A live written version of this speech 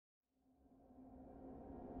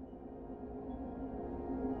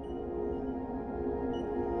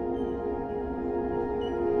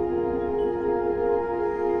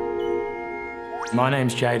My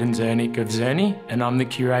name's Jaden Zernick of ZERNI, and I'm the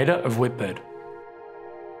curator of Whitbird.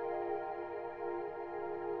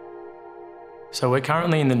 So we're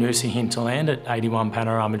currently in the Noosa Hinterland at 81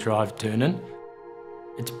 Panorama Drive, Doonan.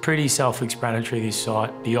 It's pretty self-explanatory, this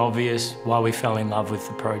site. The obvious, why we fell in love with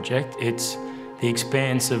the project. It's the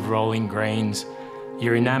expanse of rolling greens.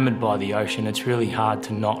 You're enamoured by the ocean. It's really hard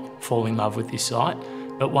to not fall in love with this site.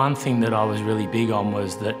 But one thing that I was really big on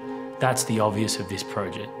was that that's the obvious of this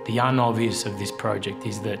project. The unobvious of this project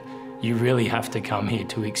is that you really have to come here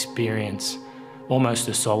to experience almost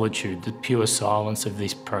the solitude, the pure silence of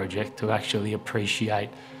this project, to actually appreciate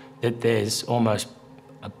that there's almost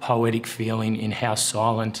a poetic feeling in how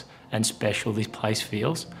silent and special this place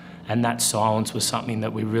feels. And that silence was something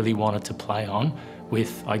that we really wanted to play on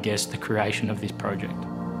with, I guess, the creation of this project.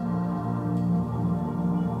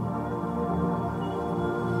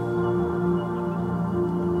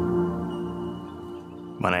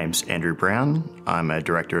 My name's Andrew Brown. I'm a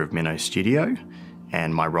director of Minnow Studio,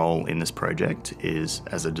 and my role in this project is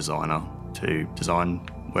as a designer to design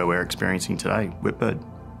where we're experiencing today, Whitbird.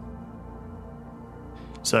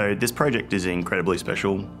 So this project is incredibly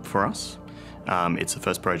special for us. It's the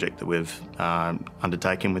first project that we've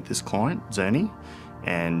undertaken with this client, ZERNI,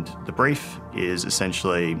 and the brief is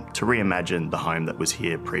essentially to reimagine the home that was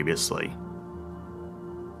here previously.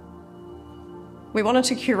 We wanted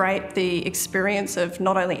to curate the experience of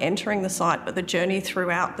not only entering the site, but the journey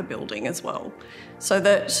throughout the building as well, so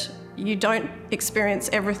that you don't experience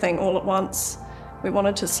everything all at once. We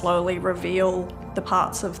wanted to slowly reveal the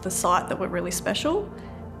parts of the site that were really special,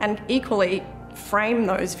 and equally frame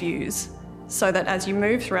those views so that as you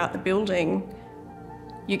move throughout the building,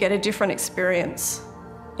 you get a different experience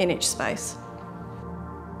in each space.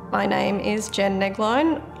 My name is Jen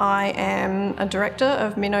Negline. I am a director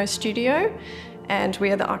of Minnow Studio, and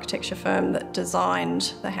we are the architecture firm that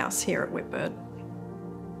designed the house here at Whitbird.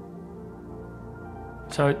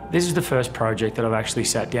 So this is the first project that I've actually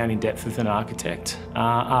sat down in depth with an architect.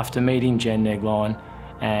 After meeting Jen Negline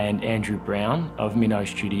and Andrew Brown of Minnow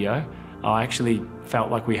Studio, I actually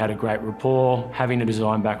felt like we had a great rapport. Having a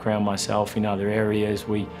design background myself in other areas,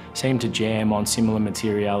 we seemed to jam on similar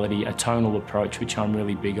materiality, a tonal approach, which I'm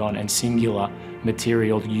really big on, and singular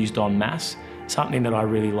material used en masse. Something that I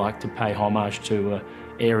really like to pay homage to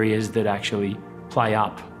areas that actually play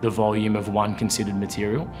up the volume of one considered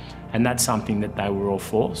material. And that's something that they were all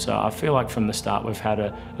for. So I feel like from the start we've had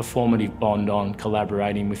a formative bond on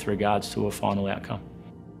collaborating with regards to a final outcome.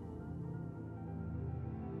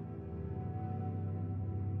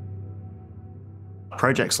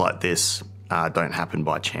 Projects like this don't happen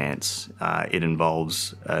by chance. It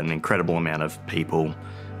involves an incredible amount of people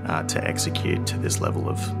to execute to this level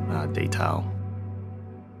of detail.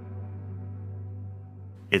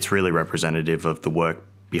 It's really representative of the work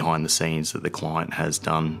behind the scenes that the client has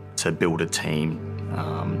done to build a team,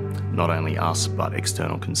 not only us, but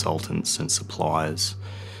external consultants and suppliers,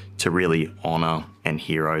 to really honour and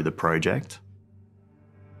hero the project.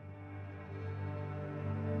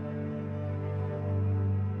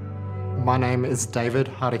 My name is David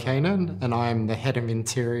Hardikainen, and I'm the head of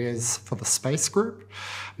interiors for the Space Group.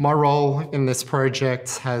 My role in this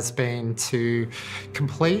project has been to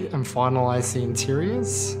complete and finalise the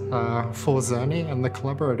interiors for ZERNI and the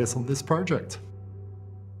collaborators on this project.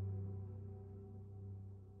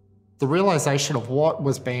 The realisation of what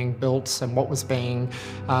was being built and what was being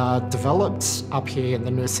developed up here in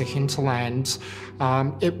the Noosa Hinterland,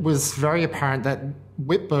 it was very apparent that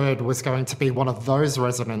Whitbird was going to be one of those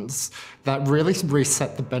residents that really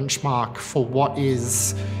reset the benchmark for what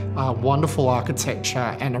is wonderful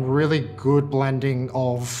architecture and a really good blending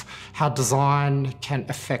of how design can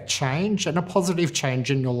affect change and a positive change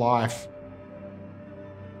in your life.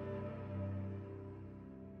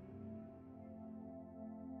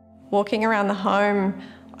 Walking around the home,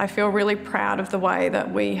 I feel really proud of the way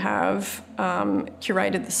that we have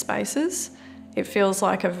curated the spaces. It feels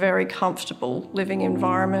like a very comfortable living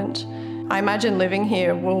environment. I imagine living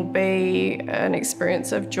here will be an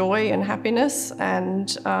experience of joy and happiness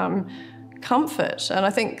and comfort. And I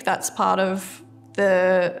think that's part of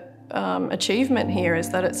the achievement here, is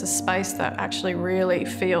that it's a space that actually really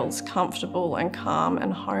feels comfortable and calm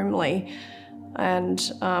and homely. And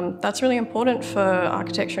that's really important for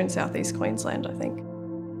architecture in Southeast Queensland, I think.